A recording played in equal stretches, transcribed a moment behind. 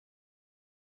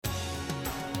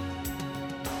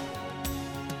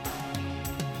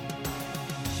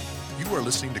You are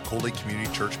listening to Cold Lake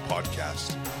Community Church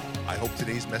Podcast. I hope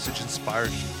today's message inspires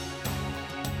you.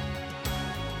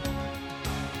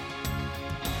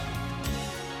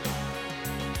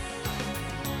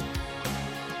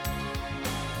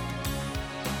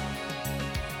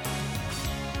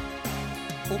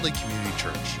 Cold Lake Community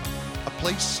Church, a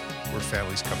place where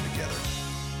families come together.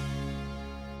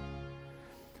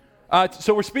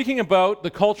 So we're speaking about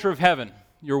the culture of heaven.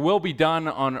 Your will be done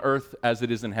on earth as it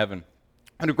is in heaven.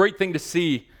 And a great thing to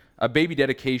see, a baby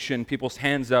dedication, people's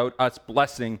hands out, us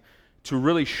blessing, to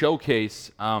really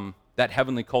showcase that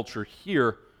heavenly culture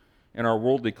here in our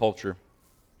worldly culture.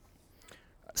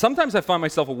 Sometimes I find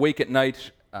myself awake at night,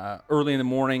 early in the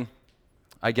morning.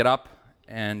 I get up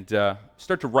and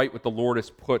start to write what the Lord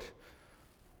has put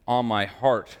on my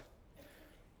heart.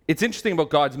 It's interesting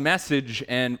about God's message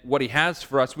and what He has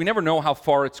for us. We never know how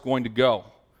far it's going to go.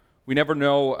 We never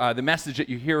know the message that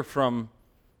you hear from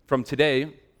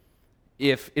today,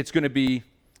 if it's going to be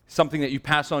something that you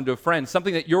pass on to a friend,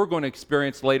 something that you're going to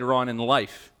experience later on in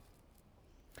life.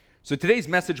 So today's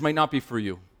message might not be for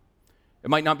you. It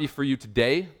might not be for you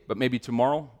today, but maybe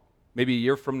tomorrow, maybe a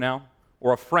year from now,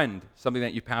 or a friend, something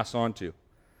that you pass on to.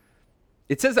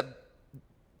 It says that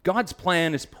God's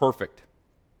plan is perfect.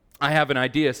 I have an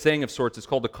idea, a saying of sorts. It's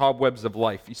called the cobwebs of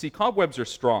life. You see, cobwebs are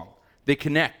strong. They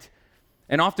connect.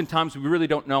 And oftentimes, we really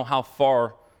don't know how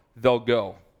far they'll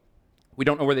go. We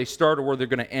don't know where they start or where they're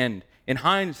going to end. In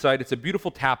hindsight, it's a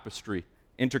beautiful tapestry,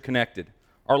 interconnected.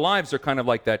 Our lives are kind of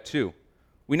like that too.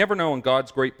 We never know in God's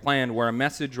great plan where a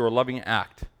message or a loving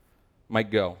act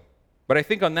might go. But I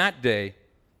think on that day,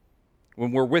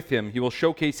 when we're with Him, He will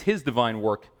showcase His divine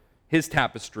work, His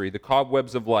tapestry, the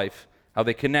cobwebs of life, how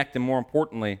they connect, and more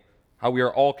importantly, how we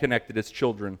are all connected as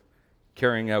children,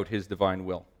 carrying out His divine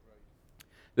will.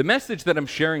 The message that I'm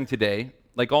sharing today,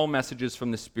 like all messages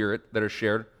from the Spirit that are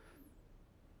shared,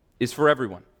 is for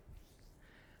everyone.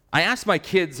 I asked my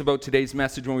kids about today's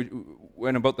message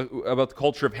when about the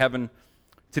culture of heaven.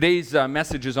 Today's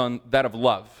message is on that of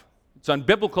love. It's on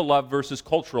biblical love versus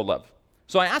cultural love.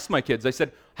 So I asked my kids, I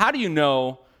said, how do you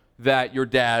know that your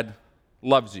dad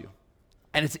loves you?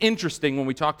 And it's interesting when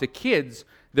we talk to kids,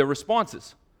 their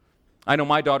responses. I know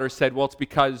my daughter said, well, it's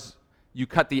because you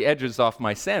cut the edges off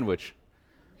my sandwich.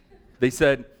 They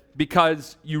said,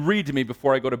 because you read to me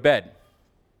before I go to bed.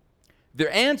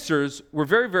 Their answers were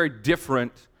very, very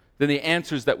different than the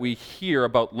answers that we hear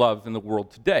about love in the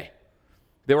world today.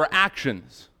 They were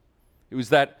actions. It was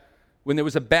that when there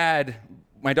was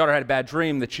my daughter had a bad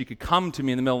dream, that she could come to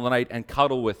me in the middle of the night and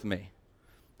cuddle with me.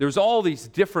 There was all these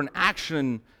different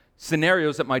action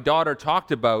scenarios that my daughter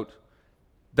talked about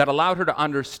that allowed her to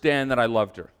understand that I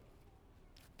loved her.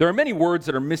 There are many words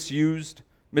that are misused,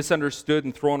 misunderstood,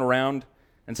 and thrown around,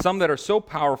 and some that are so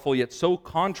powerful yet so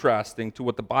contrasting to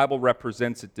what the Bible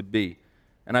represents it to be.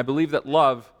 And I believe that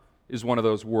love is one of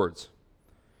those words.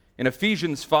 In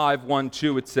Ephesians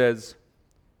 5:1-2, it says,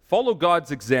 "Follow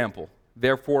God's example,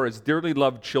 therefore, as dearly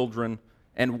loved children,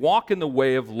 and walk in the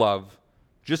way of love,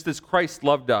 just as Christ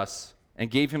loved us and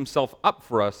gave Himself up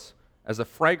for us as a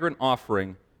fragrant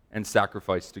offering and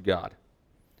sacrifice to God."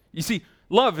 You see,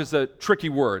 love is a tricky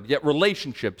word, yet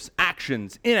relationships,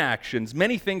 actions, inactions,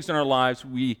 many things in our lives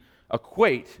we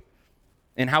equate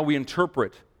in how we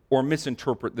interpret or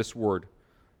misinterpret this word.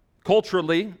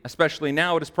 Culturally, especially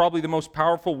now, it is probably the most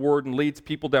powerful word and leads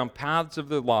people down paths of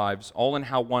their lives, all in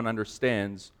how one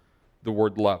understands the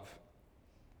word love.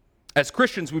 As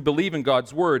Christians, we believe in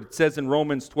God's word. It says in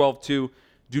Romans 12:2,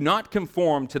 "Do not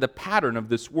conform to the pattern of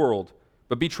this world,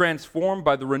 but be transformed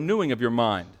by the renewing of your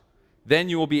mind. Then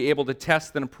you will be able to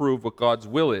test and approve what God's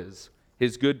will is,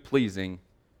 His good, pleasing,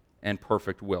 and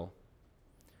perfect will."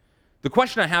 The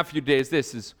question I have for you today is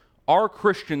this, are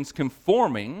Christians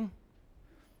conforming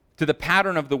to the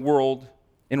pattern of the world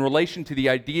in relation to the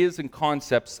ideas and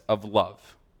concepts of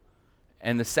love?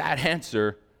 And the sad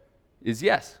answer is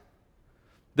yes.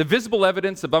 The visible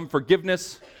evidence of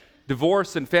unforgiveness,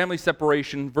 divorce, and family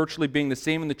separation virtually being the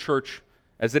same in the church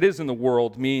as it is in the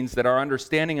world means that our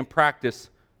understanding and practice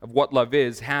of what love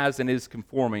is has and is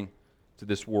conforming to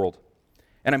this world.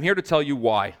 And I'm here to tell you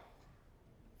why.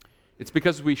 It's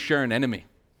because we share an enemy.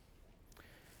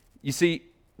 You see,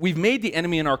 we've made the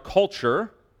enemy in our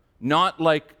culture not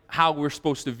like how we're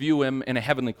supposed to view him in a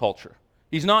heavenly culture.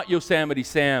 He's not Yosemite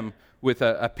Sam with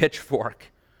a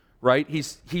pitchfork, right?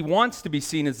 He wants to be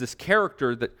seen as this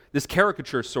caricature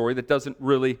that doesn't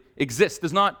really exist,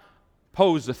 does not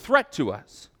pose a threat to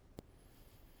us.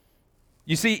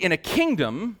 You see, in a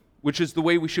kingdom, which is the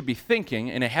way we should be thinking,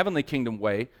 in a heavenly kingdom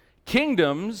way,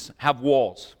 kingdoms have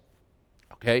walls,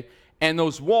 okay? And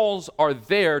those walls are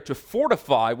there to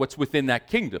fortify what's within that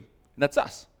kingdom, and that's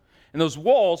us. And those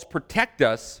walls protect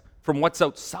us from what's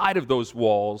outside of those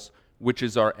walls, which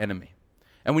is our enemy.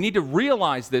 And we need to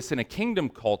realize this in a kingdom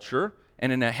culture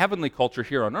and in a heavenly culture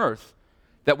here on earth,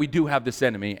 that we do have this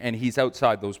enemy, and he's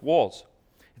outside those walls.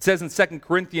 It says in 2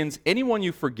 Corinthians, anyone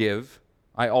you forgive,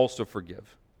 I also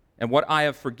forgive. And what I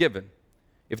have forgiven,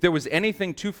 if there was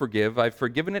anything to forgive, I've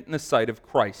forgiven it in the sight of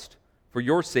Christ, for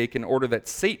your sake, in order that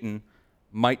Satan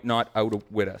might not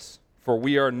outwit us. For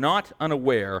we are not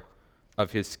unaware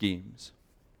of his schemes.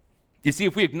 You see,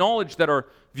 if we acknowledge that our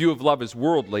view of love is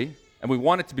worldly, and we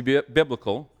want it to be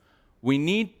biblical, we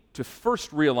need to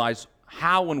first realize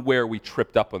how and where we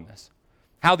tripped up on this.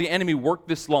 How the enemy worked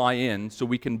this lie in so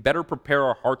we can better prepare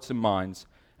our hearts and minds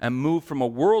and move from a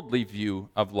worldly view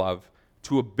of love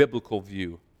to a biblical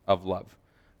view of love.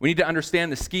 We need to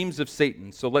understand the schemes of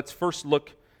Satan. So let's first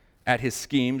look at his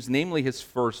schemes, namely his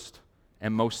first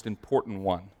and most important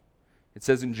one. It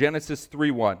says in Genesis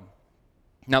 3:1,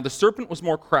 now the serpent was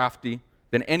more crafty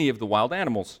than any of the wild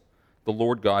animals the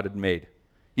Lord God had made.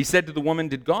 He said to the woman,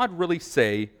 did God really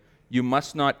say, you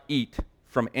must not eat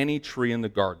from any tree in the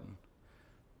garden?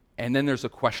 And then there's a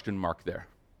question mark there.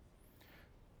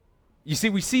 You see,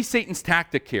 we see Satan's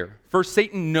tactic here. First,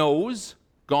 Satan knows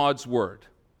God's word.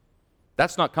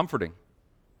 That's not comforting.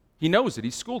 He knows it.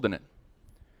 He's schooled in it.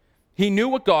 He knew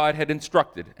what God had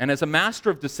instructed. And as a master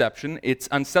of deception, it's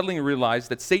unsettling to realize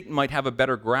that Satan might have a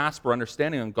better grasp or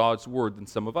understanding on God's word than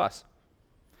some of us.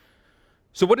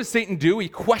 So what does Satan do? He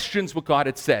questions what God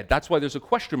had said. That's why there's a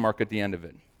question mark at the end of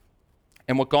it.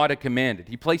 And what God had commanded.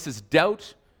 He places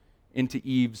doubt into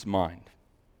Eve's mind.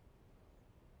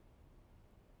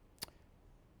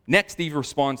 Next, Eve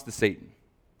responds to Satan.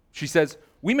 She says,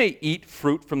 we may eat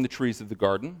fruit from the trees of the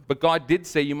garden, but God did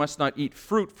say you must not eat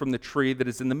fruit from the tree that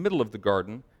is in the middle of the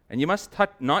garden, and you must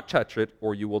not touch it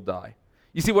or you will die.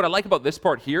 You see, what I like about this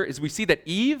part here is we see that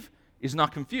Eve is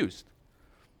not confused.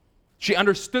 She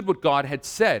understood what God had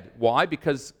said. Why?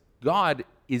 Because God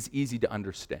is easy to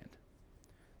understand.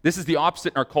 This is the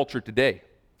opposite in our culture today.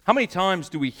 How many times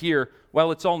do we hear,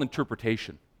 well, it's all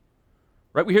interpretation?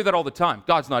 Right? We hear that all the time.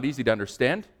 God's not easy to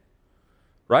understand.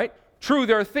 Right? True,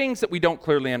 there are things that we don't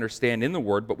clearly understand in the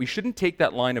Word, but we shouldn't take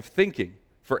that line of thinking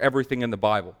for everything in the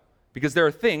Bible. Because there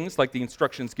are things, like the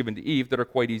instructions given to Eve, that are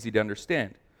quite easy to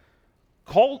understand.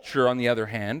 Culture, on the other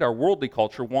hand, our worldly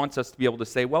culture, wants us to be able to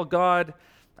say, well, God,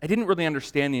 I didn't really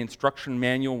understand the instruction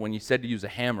manual when you said to use a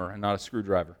hammer and not a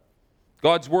screwdriver.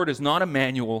 God's Word is not a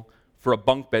manual for a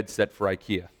bunk bed set for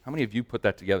IKEA. How many of you put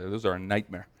that together? Those are a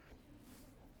nightmare.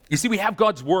 You see, we have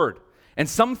God's Word, and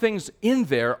some things in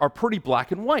there are pretty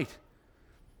black and white.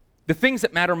 The things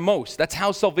that matter most, that's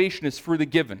how salvation is freely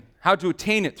given. How to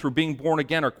attain it through being born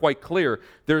again are quite clear.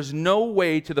 There's no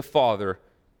way to the Father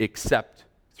except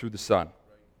through the Son.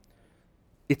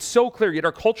 It's so clear, yet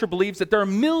our culture believes that there are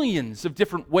millions of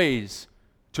different ways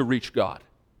to reach God.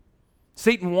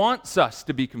 Satan wants us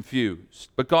to be confused,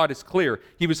 but God is clear.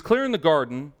 He was clear in the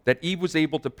garden that Eve was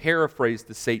able to paraphrase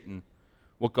to Satan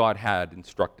what God had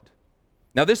instructed.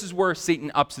 Now, this is where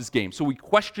Satan ups his game. So he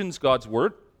questions God's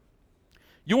word.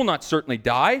 You will not certainly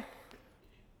die,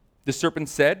 the serpent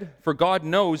said, for God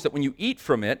knows that when you eat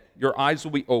from it, your eyes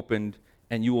will be opened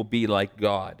and you will be like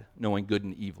God, knowing good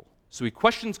and evil. So he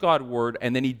questions God's word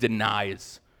and then he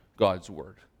denies God's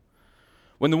word.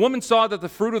 When the woman saw that the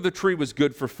fruit of the tree was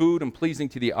good for food and pleasing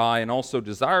to the eye and also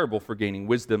desirable for gaining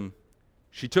wisdom,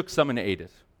 she took some and ate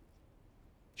it.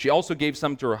 She also gave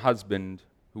some to her husband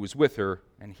who was with her,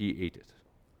 and he ate it.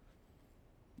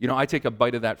 You know, I take a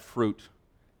bite of that fruit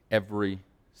every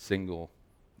single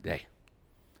day.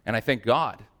 And I thank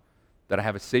God that I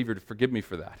have a Savior to forgive me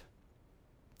for that.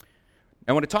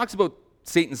 And when it talks about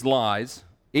Satan's lies,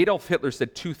 Adolf Hitler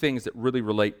said two things that really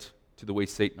relate to the way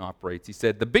Satan operates. He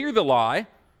said, the bigger the lie,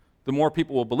 the more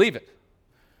people will believe it.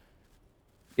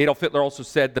 Adolf Hitler also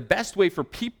said, the best way for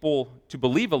people to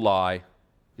believe a lie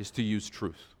is to use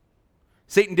truth.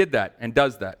 Satan did that and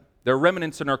does that. There are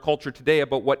remnants in our culture today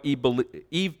about what Eve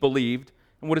believed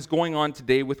and what is going on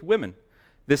today with women.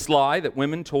 This lie that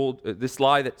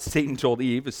Satan told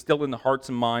Eve is still in the hearts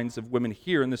and minds of women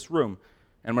here in this room.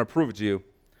 And I'm going to prove it to you.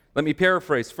 Let me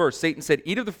paraphrase first. Satan said,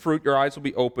 eat of the fruit, your eyes will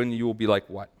be open, you will be like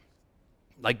what?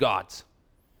 Like gods.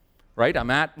 Right?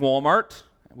 I'm at Walmart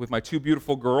with my two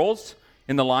beautiful girls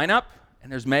in the lineup,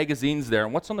 and there's magazines there.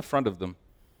 And what's on the front of them?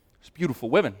 There's beautiful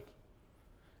women.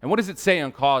 And what does it say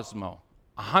on Cosmo?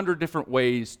 100 different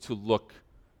ways to look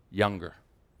younger,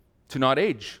 to not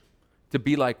age, to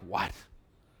be like what?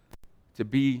 To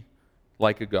be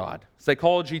like a god.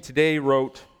 Psychology Today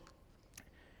wrote,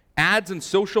 ads and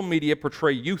social media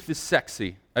portray youth as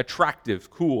sexy, attractive,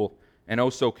 cool, and oh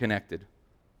so connected.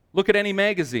 Look at any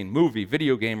magazine, movie,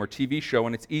 video game, or TV show,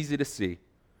 and it's easy to see.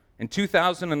 In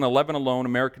 2011 alone,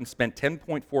 Americans spent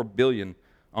 $10.4 billion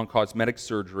on cosmetic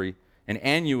surgery, and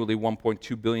annually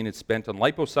 $1.2 billion is spent on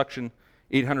liposuction,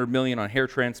 $800 million on hair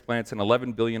transplants, and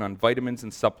 $11 billion on vitamins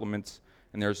and supplements.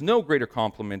 And there's no greater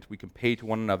compliment we can pay to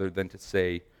one another than to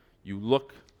say, "You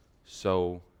look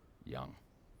so young."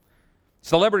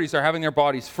 Celebrities are having their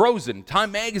bodies frozen.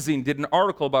 Time magazine did an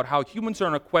article about how humans are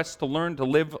on a quest to learn to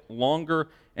live longer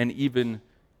and even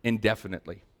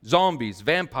indefinitely. Zombies,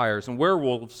 vampires, and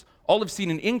werewolves all have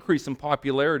seen an increase in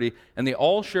popularity, and they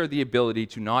all share the ability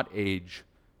to not age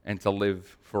and to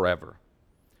live forever,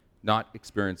 not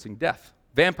experiencing death.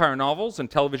 Vampire novels and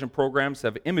television programs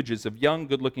have images of young,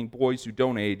 good-looking boys who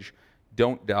don't age,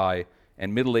 don't die,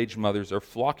 and middle-aged mothers are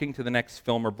flocking to the next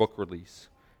film or book release.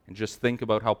 And just think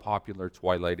about how popular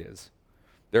Twilight is.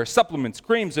 There are supplements,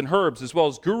 creams, and herbs, as well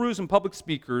as gurus and public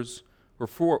speakers who,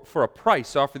 for a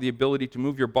price, offer the ability to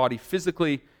move your body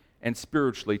physically and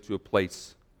spiritually to a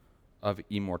place of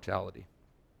immortality.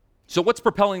 So what's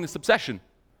propelling this obsession?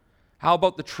 How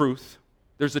about the truth?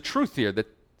 There's a truth here that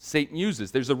Satan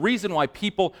uses. There's a reason why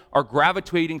people are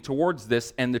gravitating towards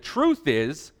this, and the truth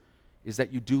is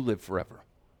that you do live forever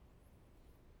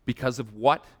because of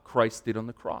what Christ did on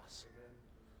the cross.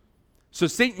 So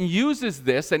Satan uses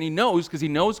this, and he knows, because he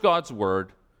knows God's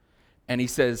word, and he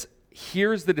says,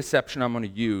 here's the deception I'm going to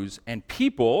use, and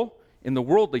people in the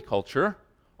worldly culture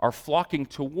are flocking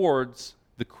towards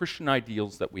the Christian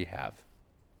ideals that we have.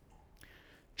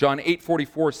 John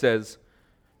 8:44 says,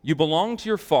 "You belong to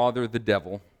your father, the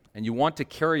devil, and you want to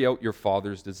carry out your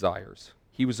father's desires.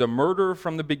 He was a murderer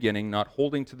from the beginning, not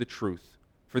holding to the truth,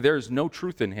 for there is no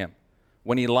truth in him.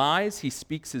 When he lies, he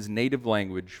speaks his native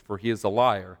language, for he is a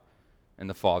liar and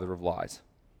the father of lies."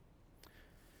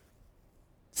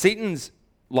 Satan's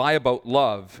lie about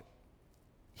love,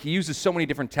 he uses so many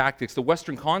different tactics. The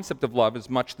Western concept of love is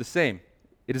much the same.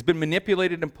 It has been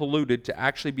manipulated and polluted to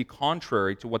actually be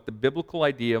contrary to what the biblical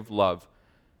idea of love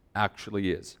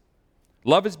actually is.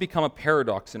 Love has become a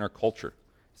paradox in our culture.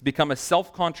 It's become a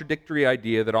self-contradictory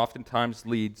idea that oftentimes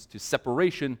leads to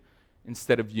separation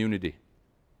instead of unity.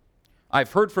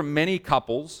 I've heard from many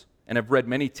couples and have read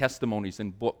many testimonies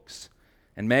in books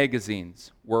and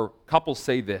magazines where couples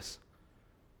say this: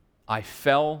 "I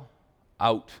fell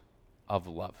out of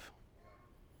love."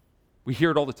 We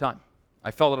hear it all the time.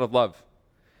 I fell out of love.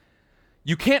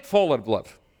 You can't fall out of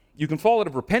love. You can fall out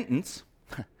of repentance,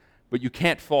 but you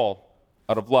can't fall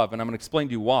out of love, and I'm going to explain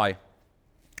to you why.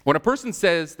 When a person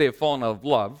says they have fallen out of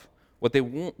love, when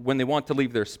they want to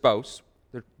leave their spouse,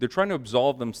 they're trying to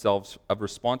absolve themselves of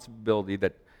responsibility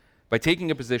that by taking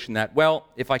a position that, well,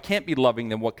 if I can't be loving,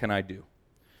 then what can I do?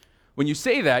 When you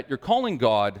say that, you're calling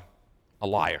God a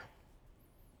liar.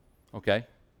 Okay?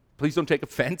 Please don't take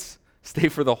offense. Stay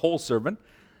for the whole sermon.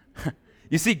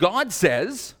 You see, God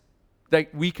says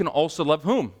that we can also love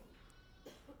whom?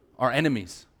 Our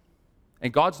enemies.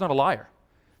 And God's not a liar.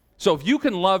 So if you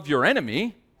can love your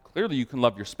enemy, clearly you can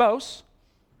love your spouse,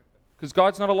 because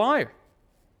God's not a liar.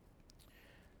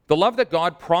 The love that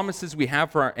God promises we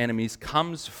have for our enemies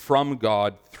comes from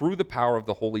God through the power of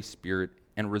the Holy Spirit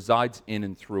and resides in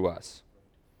and through us.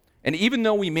 And even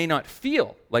though we may not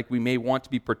feel like we may want to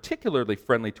be particularly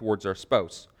friendly towards our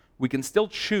spouse, we can still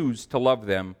choose to love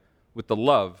them with the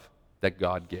love that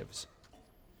God gives.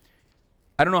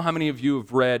 I don't know how many of you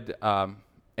have read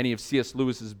any of C.S.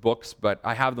 Lewis's books, but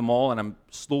I have them all, and I'm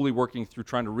slowly working through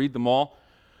trying to read them all.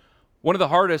 One of the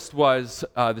hardest was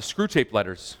the Screwtape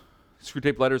Letters.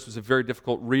 Screwtape Letters was a very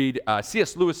difficult read.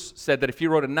 C.S. Lewis said that if he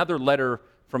wrote another letter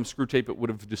from Screwtape, it would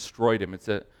have destroyed him. It's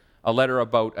a letter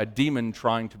about a demon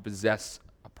trying to possess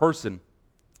a person.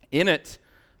 In it,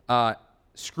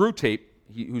 Screwtape,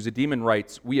 who's a demon,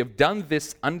 writes, "We have done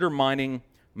this undermining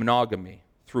monogamy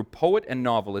through poet and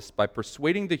novelist by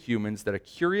persuading the humans that a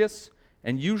curious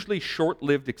and usually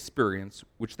short-lived experience,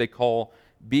 which they call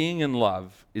being in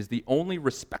love, is the only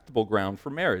respectable ground for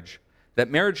marriage, that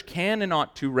marriage can and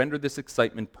ought to render this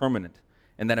excitement permanent,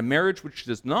 and that a marriage which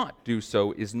does not do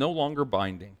so is no longer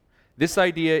binding. This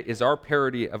idea is our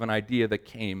parody of an idea that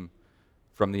came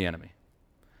from the enemy."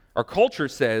 Our culture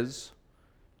says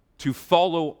to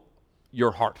follow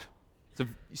your heart. So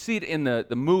you see it in the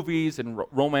movies and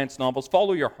romance novels.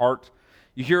 Follow your heart.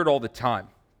 You hear it all the time.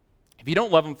 If you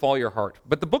don't love him, follow your heart.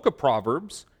 But the book of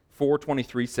Proverbs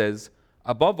 4:23 says,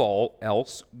 "Above all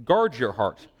else, guard your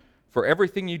heart, for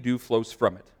everything you do flows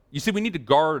from it." You see, we need to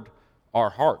guard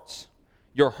our hearts.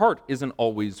 Your heart isn't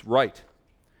always right.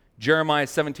 Jeremiah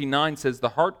 17:9 says, "The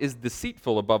heart is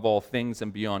deceitful above all things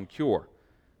and beyond cure."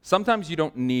 Sometimes you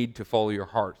don't need to follow your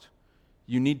heart.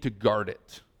 You need to guard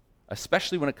it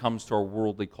especially when it comes to our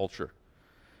worldly culture.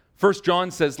 1 John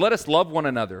says, let us love one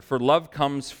another, for love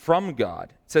comes from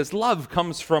God. It says love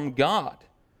comes from God.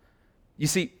 You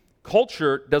see,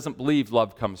 culture doesn't believe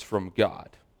love comes from God.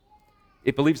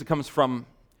 It believes it comes from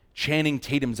Channing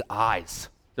Tatum's eyes.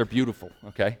 They're beautiful,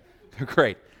 okay? They're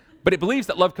great. But it believes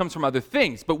that love comes from other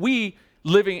things. But we,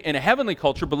 living in a heavenly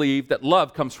culture, believe that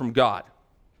love comes from God.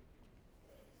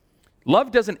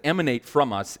 Love doesn't emanate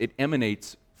from us, it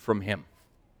emanates from Him.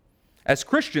 As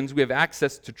Christians, we have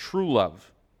access to true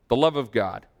love, the love of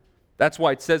God. That's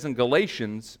why it says in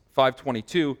Galatians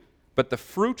 5:22, but the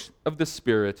fruit of the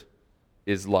Spirit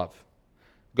is love.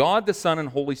 God, the Son, and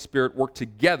Holy Spirit work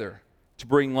together to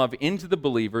bring love into the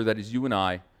believer, that is you and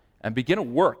I, and begin a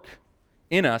work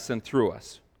in us and through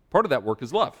us. Part of that work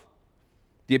is love.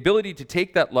 The ability to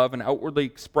take that love and outwardly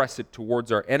express it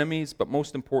towards our enemies, but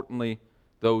most importantly,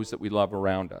 those that we love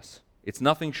around us. It's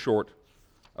nothing short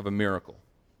of a miracle.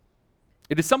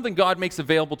 It is something God makes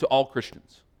available to all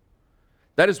Christians.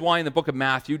 That is why in the book of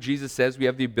Matthew, Jesus says we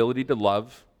have the ability to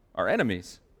love our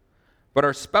enemies. But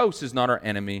our spouse is not our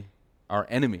enemy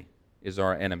is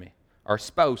our enemy. Our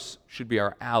spouse should be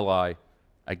our ally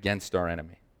against our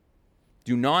enemy.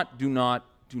 Do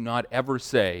not ever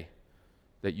say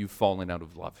that you've fallen out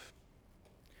of love.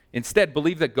 Instead,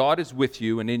 believe that God is with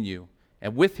you and in you,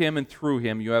 and with Him and through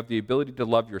Him, you have the ability to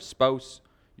love your spouse,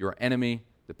 your enemy,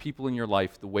 the people in your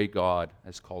life, the way God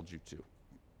has called you to.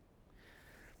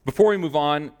 Before we move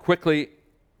on, quickly,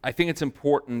 I think it's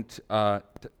important to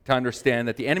understand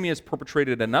that the enemy has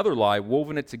perpetrated another lie,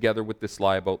 woven it together with this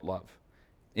lie about love,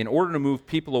 in order to move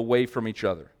people away from each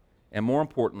other, and more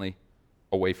importantly,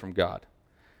 away from God.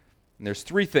 And there's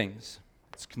three things.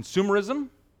 It's consumerism,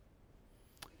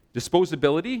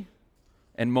 disposability,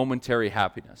 and momentary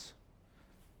happiness.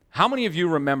 How many of you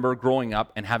remember growing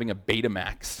up and having a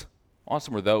Betamax?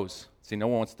 Awesome were those. See, no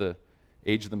one wants to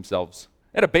age themselves.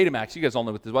 I had a Betamax. You guys all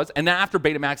know what this was. And then after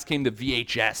Betamax came the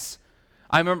VHS.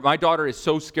 I remember my daughter is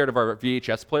so scared of our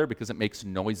VHS player because it makes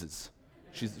noises.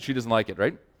 She doesn't like it,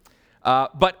 right?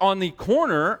 But on the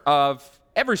corner of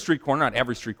every street corner, not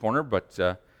every street corner, but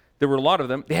there were a lot of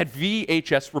them, they had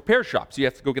VHS repair shops. You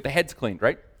have to go get the heads cleaned,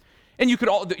 right? And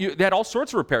they had all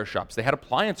sorts of repair shops. They had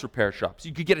appliance repair shops.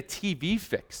 You could get a TV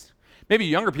fixed. Maybe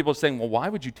younger people are saying, well, why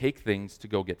would you take things to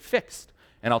go get fixed?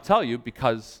 And I'll tell you,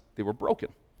 because they were broken.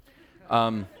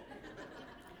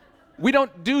 We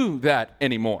don't do that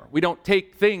anymore. We don't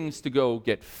take things to go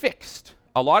get fixed.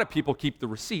 A lot of people keep the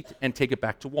receipt and take it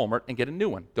back to Walmart and get a new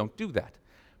one. Don't do that.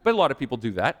 But a lot of people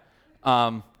do that.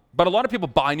 But a lot of people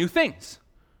buy new things,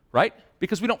 right?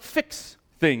 Because we don't fix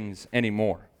things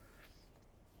anymore.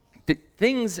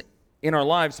 Things in our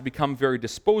lives have become very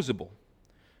disposable.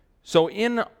 So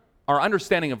in our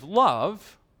understanding of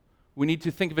love, we need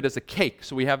to think of it as a cake.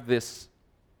 So we have this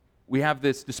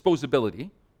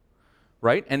disposability,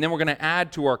 right? And then we're going to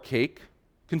add to our cake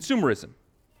consumerism.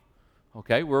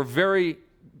 Okay? We're a very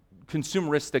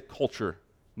consumeristic culture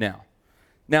now.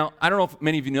 Now, I don't know if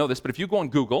many of you know this, but if you go on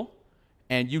Google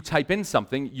and you type in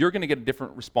something, you're going to get a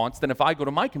different response than if I go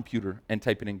to my computer and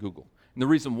type it in Google. And the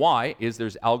reason why is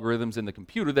there's algorithms in the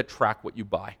computer that track what you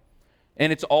buy.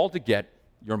 And it's all to get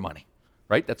your money,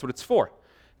 right? That's what it's for.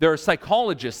 There are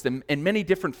psychologists and many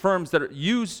different firms that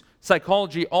use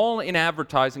psychology all in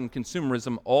advertising and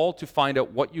consumerism, all to find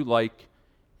out what you like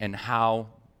and how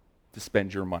to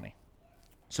spend your money.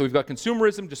 So we've got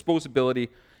consumerism, disposability,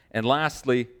 and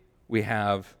lastly, we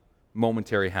have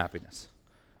momentary happiness.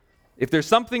 If there's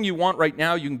something you want right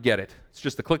now, you can get it. It's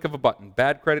just a click of a button.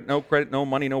 Bad credit, no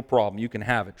money, no problem. You can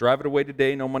have it. Drive it away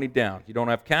today, no money down. You don't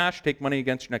have cash, take money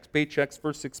against your next paychecks.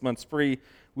 First 6 months free.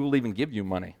 We will even give you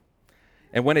money.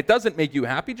 And when it doesn't make you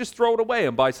happy, just throw it away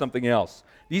and buy something else.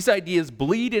 These ideas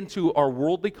bleed into our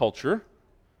worldly culture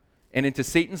and into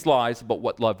Satan's lies about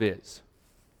what love is.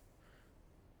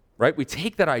 Right? We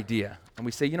take that idea and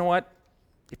we say, you know what?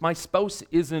 If my spouse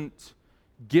isn't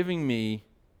giving me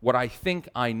what I think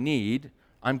I need,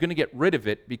 I'm going to get rid of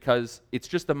it because it's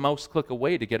just a mouse click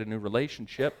away to get a new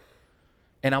relationship,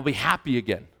 and I'll be happy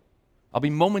again. I'll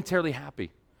be momentarily happy.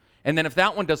 And then if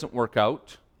that one doesn't work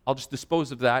out, I'll just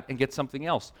dispose of that and get something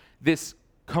else. This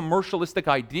commercialistic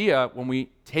idea, when we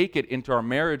take it into our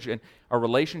marriage and our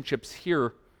relationships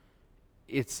here,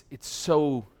 it's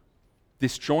so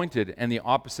disjointed and the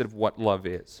opposite of what love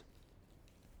is.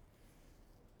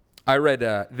 I read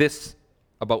this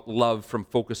about love from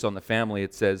Focus on the Family.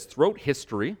 It says, throughout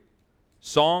history,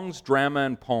 songs, drama,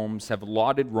 and poems have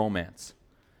lauded romance.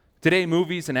 Today,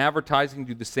 movies and advertising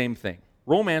do the same thing.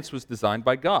 Romance was designed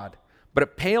by God, but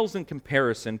it pales in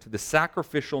comparison to the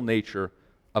sacrificial nature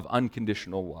of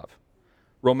unconditional love.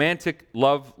 Romantic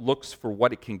love looks for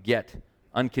what it can get.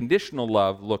 Unconditional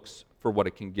love looks for what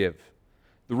it can give.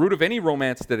 The root of any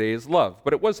romance today is love,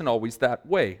 but it wasn't always that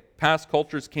way. Past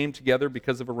cultures came together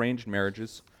because of arranged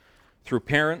marriages. Through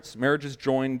parents, marriages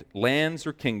joined lands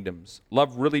or kingdoms.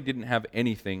 Love really didn't have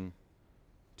anything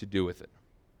to do with it.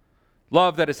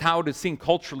 Love, that is how it is seen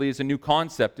culturally, is a new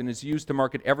concept and is used to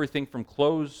market everything from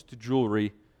clothes to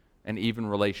jewelry and even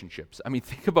relationships. I mean,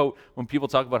 think about when people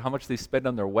talk about how much they spend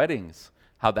on their weddings,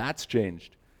 how that's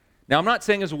changed. Now, I'm not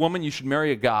saying as a woman you should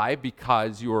marry a guy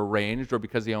because you are arranged or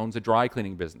because he owns a dry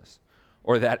cleaning business,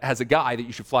 or that as a guy that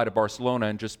you should fly to Barcelona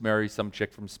and just marry some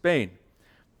chick from Spain.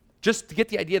 Just to get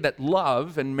the idea that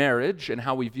love and marriage and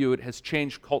how we view it has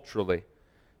changed culturally.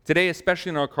 Today,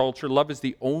 especially in our culture, love is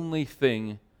the only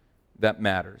thing that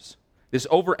matters. This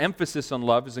overemphasis on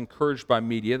love is encouraged by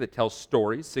media that tells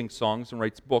stories, sings songs, and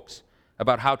writes books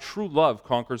about how true love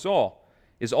conquers all,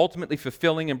 is ultimately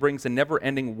fulfilling and brings a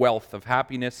never-ending wealth of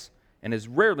happiness, and is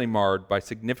rarely marred by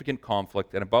significant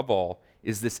conflict, and above all,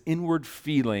 is this inward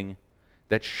feeling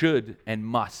that should and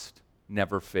must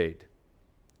never fade.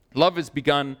 Love has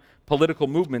begun political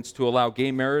movements to allow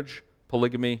gay marriage,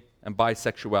 polygamy, and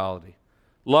bisexuality.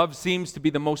 Love seems to be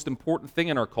the most important thing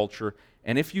in our culture,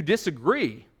 and if you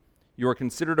disagree, you are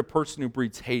considered a person who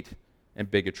breeds hate and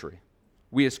bigotry.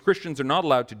 We as Christians are not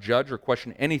allowed to judge or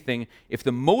question anything if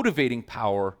the motivating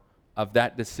power of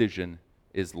that decision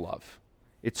is love.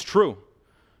 It's true.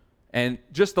 And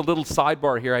just a little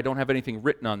sidebar here, I don't have anything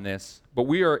written on this, but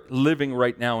we are living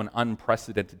right now in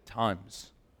unprecedented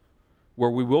times where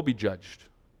we will be judged.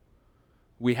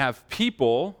 We have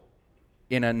people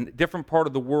in a different part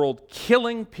of the world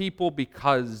killing people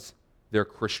because they're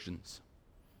Christians.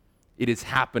 It is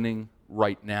happening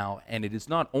right now, and it is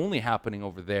not only happening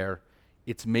over there,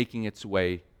 it's making its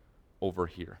way over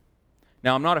here.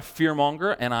 Now, I'm not a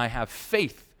fearmonger, and I have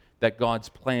faith that God's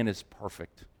plan is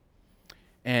perfect.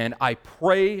 And I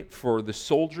pray for the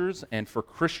soldiers and for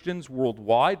Christians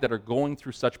worldwide that are going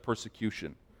through such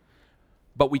persecution.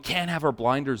 But we can't have our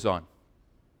blinders on.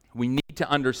 We need to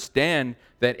understand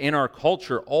that in our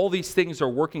culture, all these things are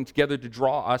working together to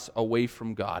draw us away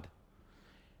from God.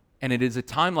 And it is a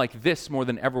time like this more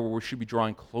than ever where we should be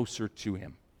drawing closer to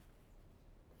Him.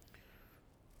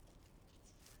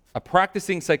 A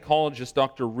practicing psychologist,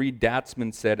 Dr. Reed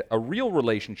Datzman, said, "A real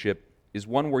relationship is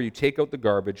one where you take out the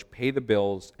garbage, pay the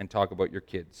bills, and talk about your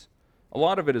kids." A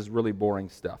lot of it is really boring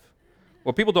stuff.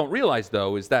 What people don't realize,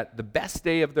 though, is that the best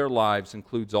day of their lives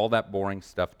includes all that boring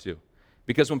stuff, too.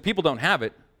 Because when people don't have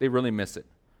it, they really miss it.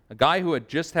 A guy who had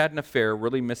just had an affair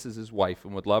really misses his wife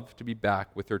and would love to be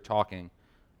back with her talking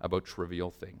about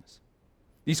trivial things.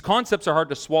 These concepts are hard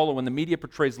to swallow when the media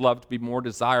portrays love to be more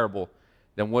desirable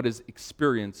than what is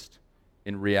experienced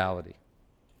in reality.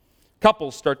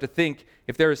 Couples start to think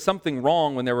if there is something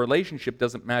wrong when their relationship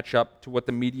doesn't match up to what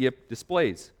the media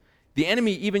displays. The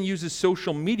enemy even uses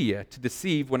social media to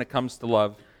deceive when it comes to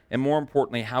love, and more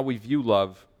importantly, how we view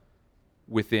love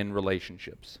within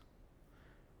relationships.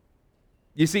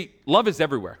 You see, love is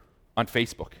everywhere on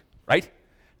Facebook, right?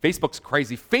 Facebook's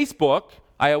crazy. Facebook,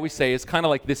 I always say, is kind of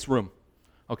like this room.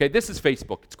 Okay, this is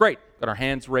Facebook. It's great. Got our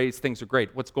hands raised. Things are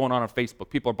great. What's going on Facebook?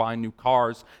 People are buying new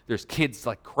cars. There's kids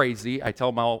like crazy. I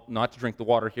tell them all not to drink the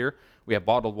water here. We have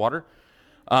bottled water.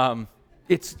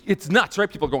 It's nuts, right?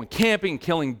 People are going camping,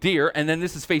 killing deer, and then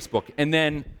this is Facebook.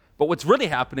 But what's really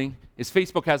happening is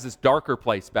Facebook has this darker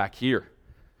place back here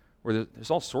where there's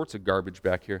all sorts of garbage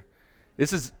back here.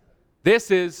 This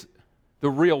is the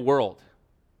real world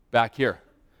back here.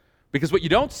 Because what you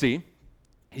don't see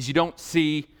is you don't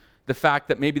see the fact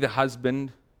that maybe the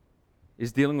husband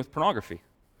is dealing with pornography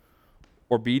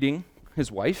or beating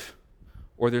his wife,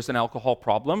 or there's an alcohol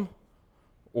problem,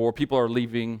 or people are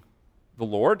leaving the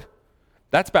Lord.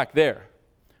 That's back there.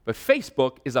 But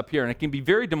Facebook is up here, and it can be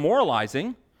very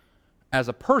demoralizing as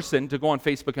a person to go on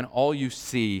Facebook and all you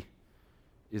see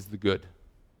is the good.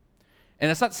 And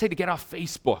that's not to say to get off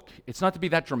Facebook. It's not to be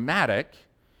that dramatic.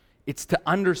 It's to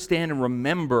understand and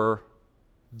remember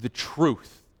the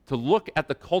truth, to look at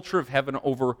the culture of heaven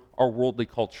over our worldly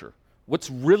culture. What's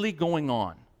really going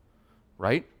on,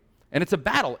 right? And it's a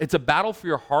battle. It's a battle for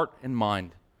your heart and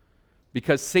mind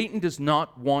because Satan does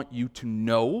not want you to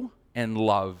know and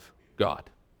love God.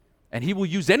 And he will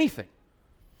use anything.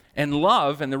 And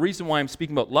love, and the reason why I'm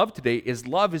speaking about love today is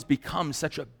love has become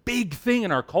such a big thing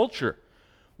in our culture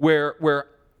where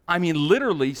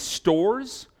literally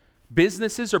stores,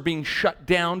 businesses are being shut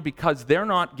down because they're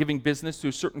not giving business to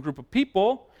a certain group of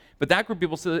people, but that group of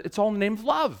people say it's all in the name of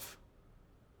love,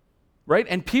 right?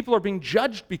 And people are being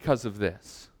judged because of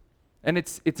this. And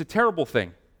it's a terrible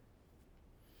thing.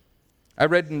 I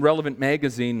read in Relevant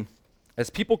magazine As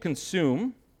people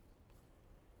consume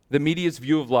the media's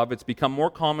view of love, it's become more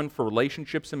common for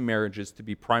relationships and marriages to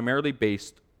be primarily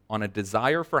based on a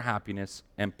desire for happiness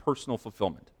and personal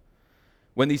fulfillment.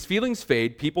 When these feelings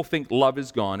fade, people think love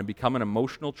is gone and become an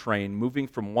emotional train moving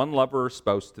from one lover or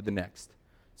spouse to the next.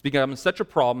 It's become such a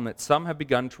problem that some have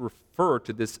begun to refer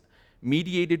to this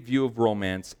mediated view of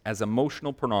romance as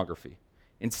emotional pornography,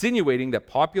 insinuating that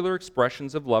popular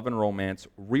expressions of love and romance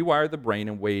rewire the brain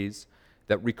in ways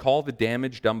that recall the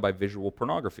damage done by visual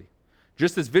pornography.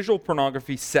 Just as visual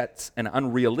pornography sets an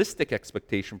unrealistic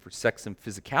expectation for sex and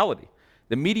physicality,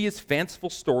 the media's fanciful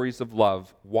stories of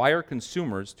love wire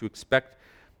consumers to expect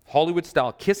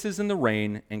Hollywood-style kisses in the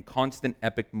rain and constant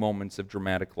epic moments of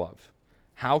dramatic love.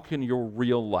 How can your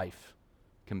real life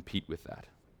compete with that?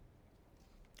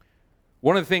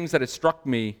 One of the things that has struck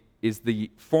me is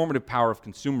the formative power of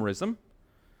consumerism.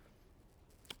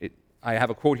 I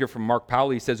have a quote here from Mark Powell.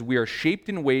 He says, "We are shaped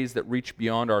in ways that reach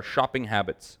beyond our shopping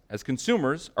habits. As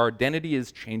consumers, our identity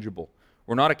is changeable.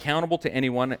 We're not accountable to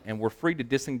anyone, and we're free to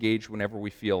disengage whenever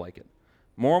we feel like it.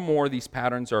 More and more, these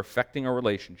patterns are affecting our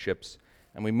relationships,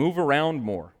 and we move around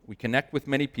more. We connect with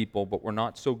many people, but we're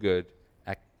not so good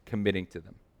at committing to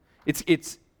them."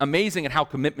 It's amazing at how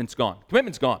commitment's gone.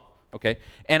 Commitment's gone, okay?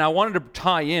 And I wanted to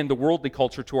tie in the worldly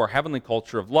culture to our heavenly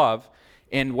culture of love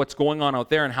and what's going on out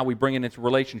there and how we bring it into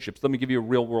relationships. Let me give you a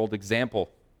real-world example.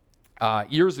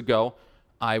 Years ago,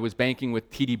 I was banking with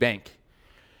TD Bank.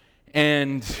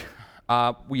 And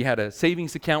we had a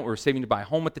savings account. We were saving to buy a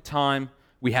home at the time.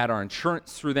 We had our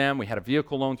insurance through them. We had a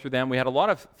vehicle loan through them. We had a lot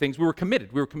of things. We were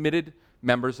committed. We were committed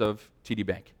members of TD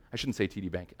Bank. I shouldn't say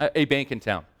TD Bank. A bank in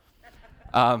town.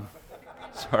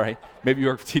 Sorry. Maybe you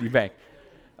work for TD Bank.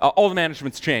 All the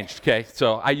management's changed, okay?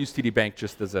 So I use TD Bank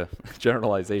just as a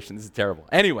generalization. This is terrible.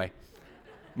 Anyway,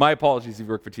 my apologies if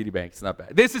you work for TD Bank. It's not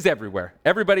bad. This is everywhere.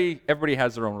 Everybody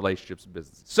has their own relationships and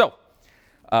businesses. So,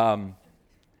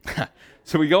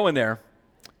 so we go in there,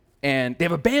 and they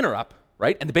have a banner up,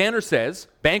 right? And the banner says,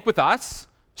 "Bank with us,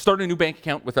 start a new bank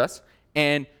account with us,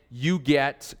 and you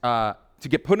get to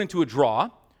get put into a draw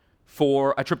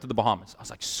for a trip to the Bahamas." I was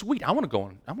like, "Sweet, I want to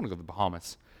go to the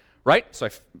Bahamas." Right? So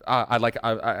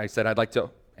I said, "I'd like to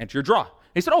enter your draw."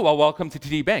 He said, "Oh, well, welcome to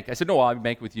TD Bank." I said, "No, I've been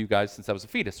banking with you guys since I was a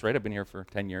fetus, right? I've been here for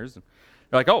 10 years. And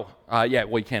they're like, "Oh, yeah,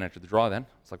 well, you can't enter the draw then."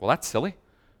 I was like, "Well, that's silly."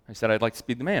 I said, "I'd like to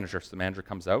speak to the manager." So the manager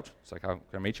comes out. It's like, "How can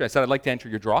I meet you?" I said, "I'd like to enter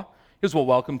your draw." He goes, "Well,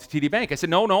 welcome to TD Bank." I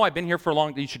said, No, I've been here for a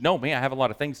long time. You should know me. I have a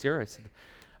lot of things here."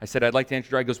 I said, "I'd like to enter your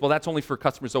draw." He goes, "Well, that's only for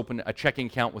customers open a checking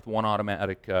account with one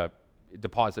automatic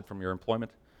deposit from your employment."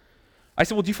 I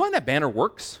said, "Well, do you find that banner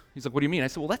works?" He's like, "What do you mean?" I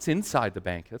said, "Well, that's inside the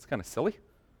bank. That's kind of silly."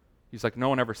 He's like, "No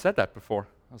one ever said that before."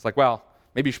 I was like, "Well,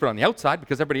 maybe you should put it on the outside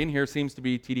because everybody in here seems to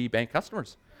be TD Bank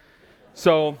customers."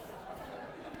 So,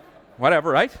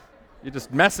 whatever, right? You're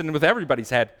just messing with everybody's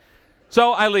head.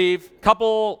 So I leave.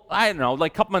 Couple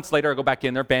months later, I go back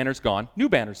in there. Banner's gone. New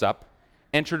banner's up.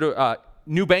 Entered a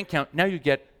new bank account. Now you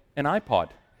get an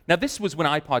iPod. Now this was when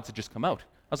iPods had just come out.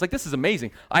 I was like, "This is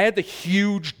amazing." I had the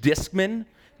huge Discman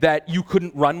that you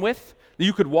couldn't run with.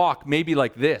 You could walk maybe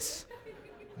like this,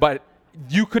 but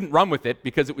you couldn't run with it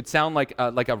because it would sound like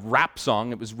a rap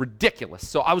song. It was ridiculous.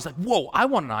 So I was like, "Whoa, I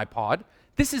want an iPod.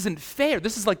 This isn't fair.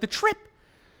 This is like the trip."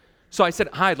 So I said,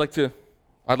 "Hi, I'd like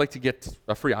to get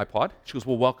a free iPod." She goes,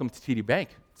 "Well, welcome to TD Bank."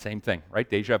 Same thing, right?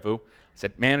 Deja vu. I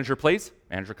said, "Manager, please."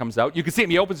 Manager comes out. You can see him.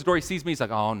 He opens the door. He sees me. He's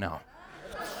like, "Oh, no."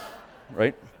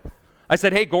 Right? I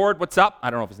said, "Hey, Gord, what's up?"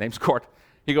 I don't know if his name's Gord.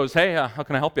 He goes, "Hey, how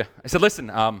can I help you?" I said,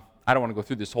 "Listen, I don't want to go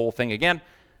through this whole thing again.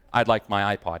 I'd like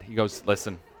my iPod." He goes,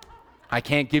 "Listen, I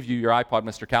can't give you your iPod,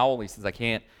 Mr. Cowell." He says, "I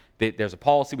can't. There's a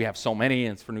policy. We have so many,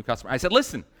 and it's for new customers." I said,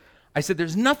 "Listen," I said,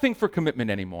 "there's nothing for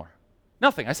commitment anymore.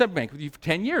 Nothing." I said, "I've been with you for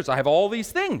 10 years. I have all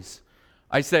these things."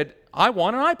 I said, "I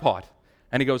want an iPod."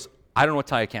 And he goes, "I don't know what to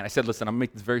tell you, I can't." I said, "Listen, I'm going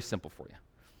to make this very simple for you.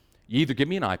 You either give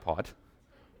me an iPod,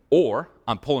 or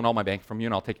I'm pulling all my bank from you,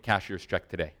 and I'll take a cashier's check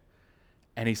today."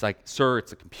 And he's like, "Sir,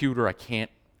 it's a computer. I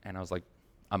can't." And I was like,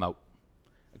 "I'm out."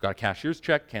 I got a cashier's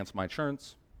check, canceled my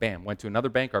insurance. Bam, went to another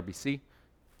bank, RBC.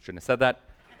 Shouldn't have said that.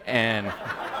 And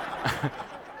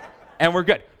and we're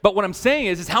good. But what I'm saying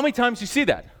is how many times you see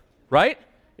that, right?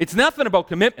 It's nothing about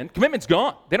commitment. Commitment's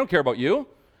gone. They don't care about you.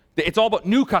 It's all about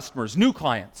new customers, new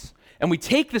clients. And we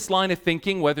take this line of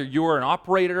thinking, whether you're an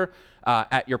operator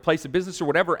at your place of business or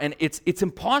whatever, and it's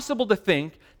impossible to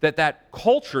think that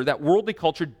culture, that worldly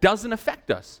culture, doesn't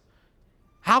affect us.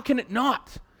 How can it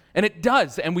not? And it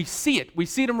does, and we see it. We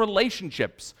see it in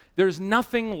relationships. There's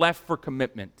nothing left for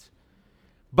commitment.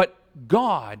 But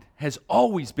God has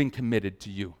always been committed to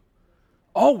you.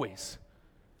 Always.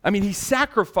 I mean, he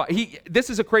sacrificed. This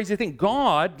is a crazy thing.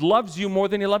 God loves you more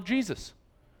than he loved Jesus.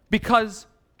 because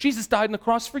Jesus died on the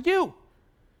cross for you.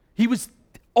 He was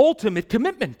ultimate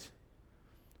commitment,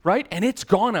 right? And it's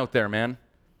gone out there, man.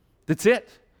 That's it.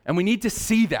 And we need to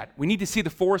see that. We need to see the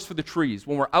forest for the trees.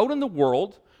 When we're out in the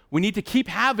world, we need to keep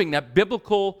having that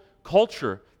biblical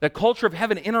culture, that culture of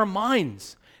heaven in our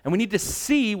minds. And we need to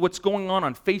see what's going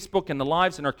on Facebook and the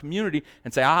lives in our community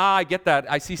and say, I get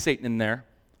that. I see Satan in there.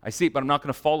 I see it, but I'm not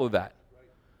going to follow that.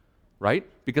 Right?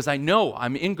 Because I know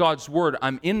I'm in God's Word.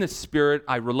 I'm in the Spirit.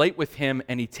 I relate with Him,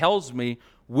 and He tells me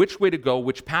which way to go,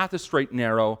 which path is straight and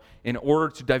narrow in order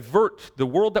to divert the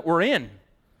world that we're in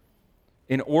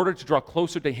order to draw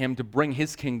closer to Him, to bring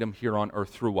His kingdom here on earth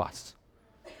through us.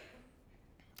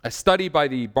 A study by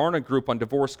the Barna Group on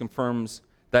divorce confirms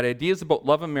that ideas about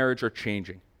love and marriage are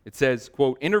changing. It says,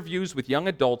 quote, interviews with young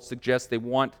adults suggest they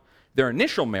want their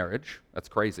initial marriage, that's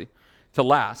crazy, to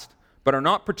last, but are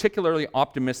not particularly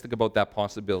optimistic about that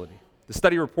possibility. The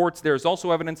study reports there is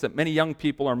also evidence that many young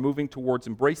people are moving towards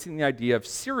embracing the idea of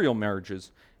serial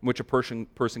marriages in which a person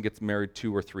gets married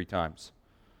 2 or 3 times.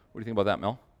 What do you think about that,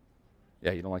 Mel?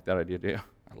 Yeah, you don't like that idea, do you?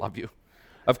 I love you.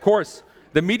 Of course,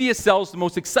 the media sells the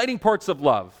most exciting parts of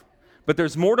love, but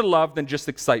there's more to love than just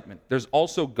excitement. There's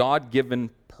also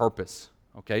God-given purpose,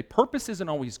 okay? Purpose isn't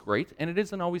always great, and it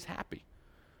isn't always happy,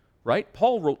 right?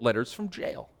 Paul wrote letters from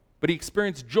jail, but he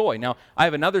experienced joy. Now, I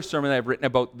have another sermon that I've written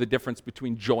about the difference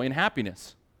between joy and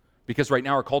happiness, because right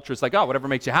now our culture is like, oh, whatever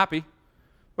makes you happy.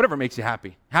 Whatever makes you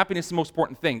happy. Happiness is the most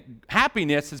important thing.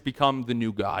 Happiness has become the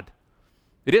new God.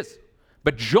 It is.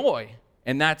 But joy,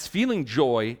 and that's feeling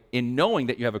joy in knowing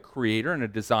that you have a creator and a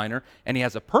designer, and He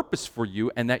has a purpose for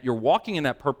you, and that you're walking in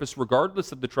that purpose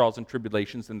regardless of the trials and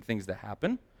tribulations and the things that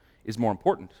happen, is more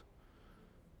important.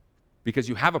 Because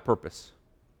you have a purpose.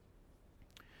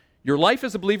 Your life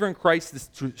as a believer in Christ is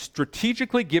to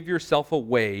strategically give yourself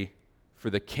away for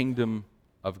the kingdom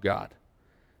of God.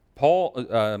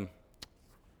 Our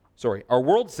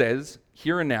world says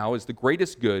here and now is the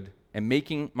greatest good, and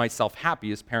making myself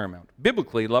happy is paramount.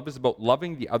 Biblically, love is about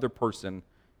loving the other person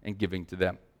and giving to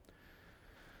them.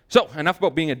 So, enough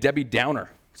about being a Debbie Downer.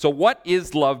 So what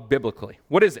is love biblically?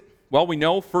 What is it? Well, we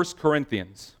know 1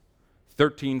 Corinthians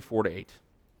 13, 4-8.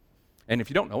 And if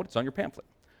you don't know it, it's on your pamphlet.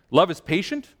 Love is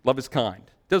patient, love is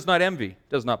kind, does not envy,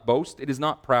 does not boast, it is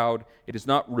not proud, it is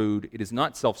not rude, it is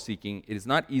not self-seeking, it is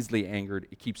not easily angered,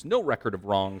 it keeps no record of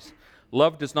wrongs.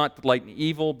 Love does not delight in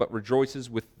evil, but rejoices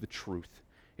with the truth.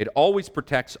 It always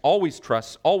protects, always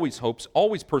trusts, always hopes,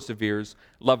 always perseveres.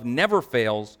 Love never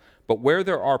fails, but where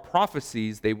there are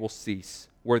prophecies, they will cease.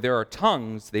 Where there are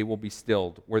tongues, they will be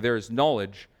stilled. Where there is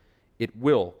knowledge, it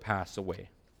will pass away.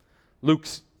 Luke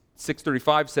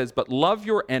 6:35 says, but love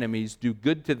your enemies, do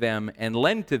good to them, and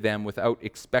lend to them without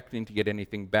expecting to get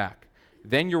anything back.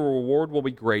 Then your reward will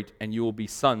be great, and you will be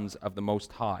sons of the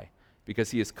Most High,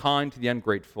 because He is kind to the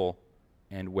ungrateful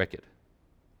and wicked.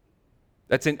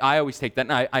 I always take that,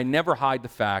 and I never hide the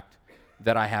fact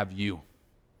that I have you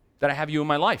in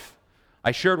my life.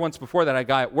 I shared once before that I had a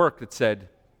guy at work that said,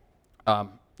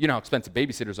 you know how expensive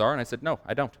babysitters are? And I said, no,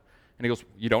 I don't. And he goes,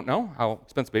 you don't know how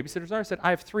expensive babysitters are? I said, I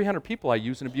have 300 people I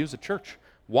use and abuse at church.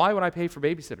 Why would I pay for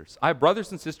babysitters? I have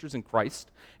brothers and sisters in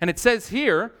Christ, and it says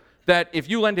here that if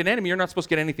you lend an enemy, you're not supposed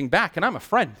to get anything back, and I'm a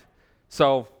friend.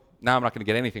 So now I'm not going to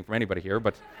get anything from anybody here,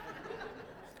 but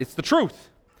it's the truth.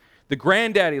 The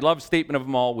granddaddy love statement of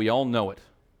them all, we all know it.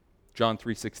 John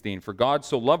 3:16, for God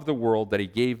so loved the world that He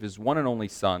gave His one and only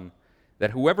Son,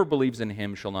 that whoever believes in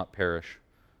Him shall not perish,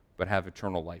 but have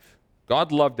eternal life.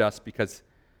 God loved us because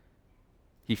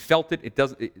He felt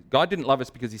it. God didn't love us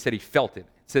because He said He felt it.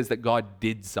 It says that God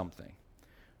did something.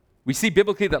 We see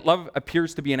biblically that love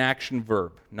appears to be an action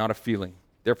verb, not a feeling.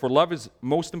 Therefore, love is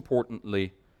most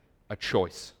importantly a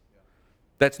choice.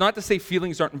 That's not to say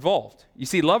feelings aren't involved. You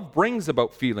see, love brings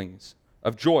about feelings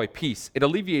of joy, peace. It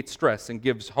alleviates stress and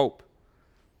gives hope.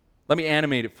 Let me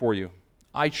animate it for you.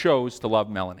 I chose to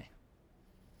love Melanie.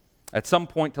 At some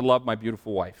point, to love my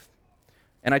beautiful wife.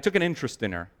 And I took an interest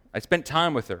in her. I spent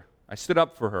time with her. I stood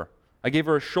up for her. I gave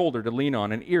her a shoulder to lean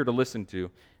on, an ear to listen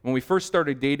to. When we first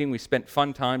started dating, we spent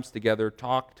fun times together,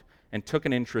 talked, and took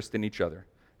an interest in each other.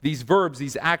 These verbs,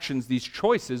 these actions, these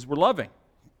choices were loving.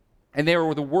 And they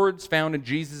were the words found in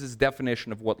Jesus'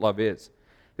 definition of what love is.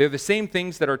 They're the same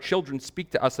things that our children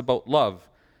speak to us about love.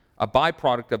 A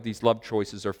byproduct of these love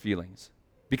choices or feelings.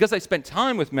 Because I spent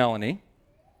time with Melanie,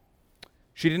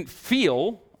 she didn't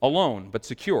feel alone but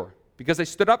secure. Because I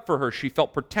stood up for her, she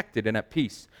felt protected and at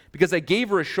peace. Because I gave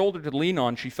her a shoulder to lean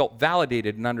on, she felt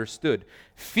validated and understood.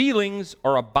 Feelings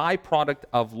are a byproduct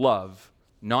of love,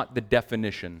 not the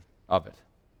definition of it.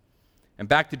 And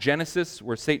back to Genesis,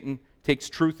 where Satan takes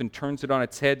truth and turns it on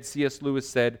its head. C.S. Lewis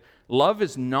said, "Love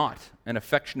is not an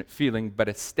affectionate feeling, but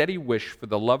a steady wish for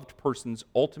the loved person's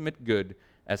ultimate good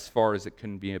as far as it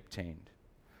can be obtained."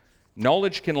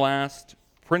 Knowledge can last,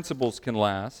 principles can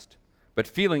last, but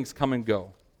feelings come and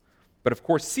go. But of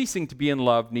course, ceasing to be in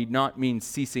love need not mean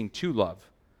ceasing to love.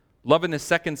 Love in the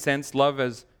second sense, love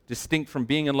as distinct from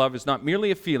being in love, is not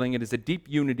merely a feeling, it is a deep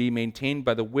unity maintained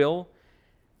by the will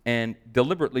and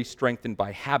deliberately strengthened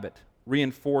by habit,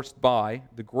 reinforced by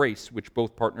the grace which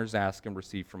both partners ask and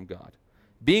receive from God.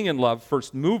 Being in love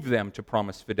first moved them to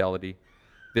promise fidelity.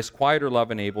 This quieter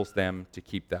love enables them to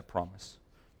keep that promise.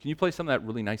 Can you play some of that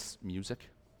really nice music?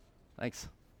 Thanks.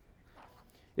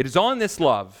 It is on this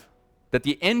love that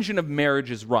the engine of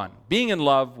marriage is run. Being in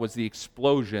love was the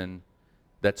explosion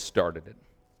that started it.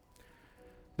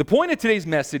 The point of today's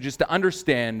message is to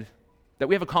understand that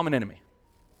we have a common enemy.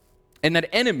 And that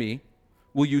enemy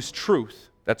will use truth,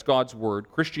 that's God's word,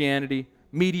 Christianity,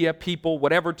 media, people,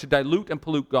 whatever, to dilute and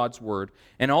pollute God's word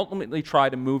and ultimately try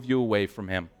to move you away from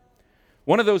him.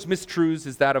 One of those mistruths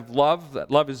is that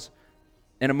love is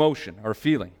an emotion or a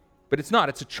feeling. But it's not,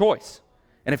 it's a choice.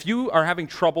 And if you are having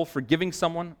trouble forgiving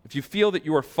someone, if you feel that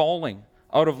you are falling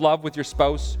out of love with your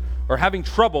spouse or having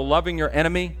trouble loving your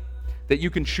enemy, that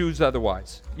you can choose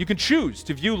otherwise. You can choose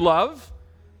to view love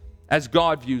as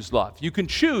God views love. You can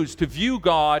choose to view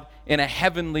God in a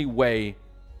heavenly way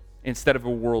instead of a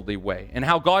worldly way. And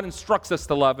how God instructs us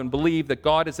to love and believe that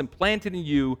God has implanted in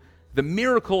you the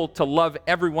miracle to love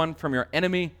everyone from your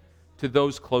enemy to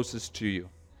those closest to you.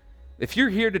 If you're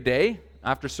here today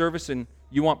after service and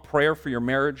you want prayer for your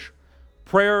marriage,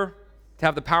 prayer to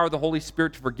have the power of the Holy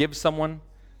Spirit to forgive someone,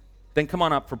 then come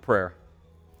on up for prayer.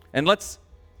 And let's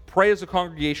pray as a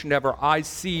congregation to have our eyes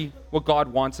see what God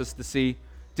wants us to see,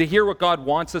 to hear what God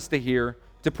wants us to hear,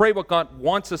 to pray what God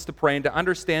wants us to pray, and to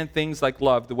understand things like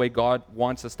love the way God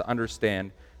wants us to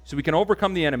understand, so we can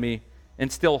overcome the enemy,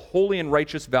 instill holy and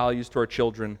righteous values to our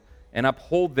children, and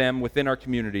uphold them within our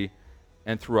community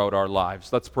and throughout our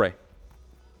lives. Let's pray.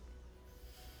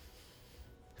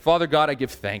 Father God, I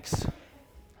give thanks.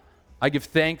 I give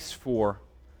thanks for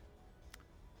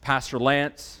Pastor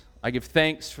Lance. I give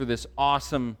thanks for this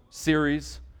awesome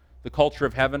series, The Culture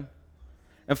of Heaven.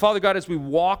 And Father God, as we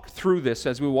walk through this,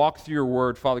 as we walk through your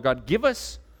word, Father God, give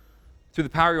us, through the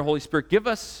power of your Holy Spirit, give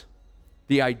us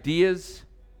the ideas,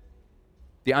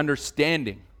 the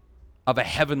understanding of a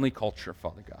heavenly culture,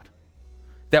 Father God.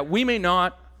 That we may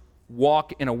not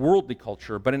walk in a worldly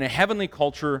culture, but in a heavenly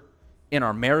culture in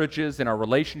our marriages, in our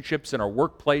relationships, in our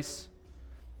workplace,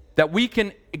 that we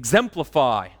can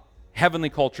exemplify heavenly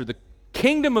culture, the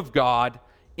kingdom of God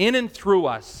in and through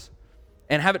us,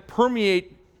 and have it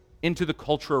permeate into the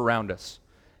culture around us.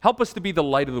 Help us to be the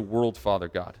light of the world, Father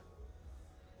God.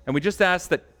 And we just ask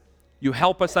that you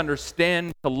help us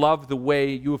understand to love the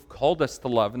way you have called us to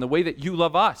love and the way that you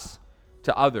love us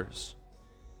to others,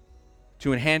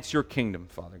 to enhance your kingdom,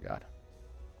 Father God.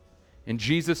 In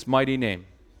Jesus' mighty name,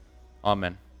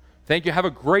 amen. Thank you. Have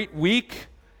a great week,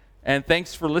 and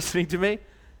thanks for listening to me.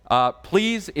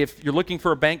 Please, if you're looking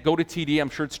for a bank, go to TD. I'm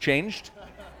sure it's changed.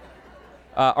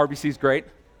 RBC is great.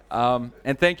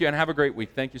 And thank you, and have a great week.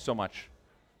 Thank you so much.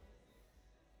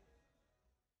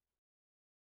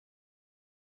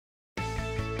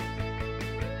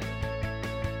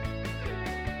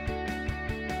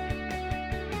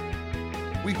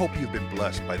 We hope you've been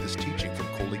blessed by this teaching from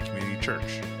Coley Community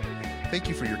Church. Thank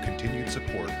you for your continued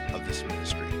support of this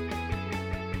ministry.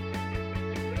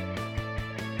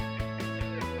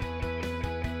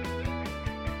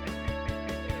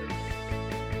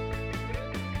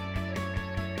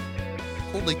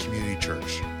 Coley Community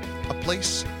Church, a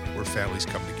place where families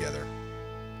come together.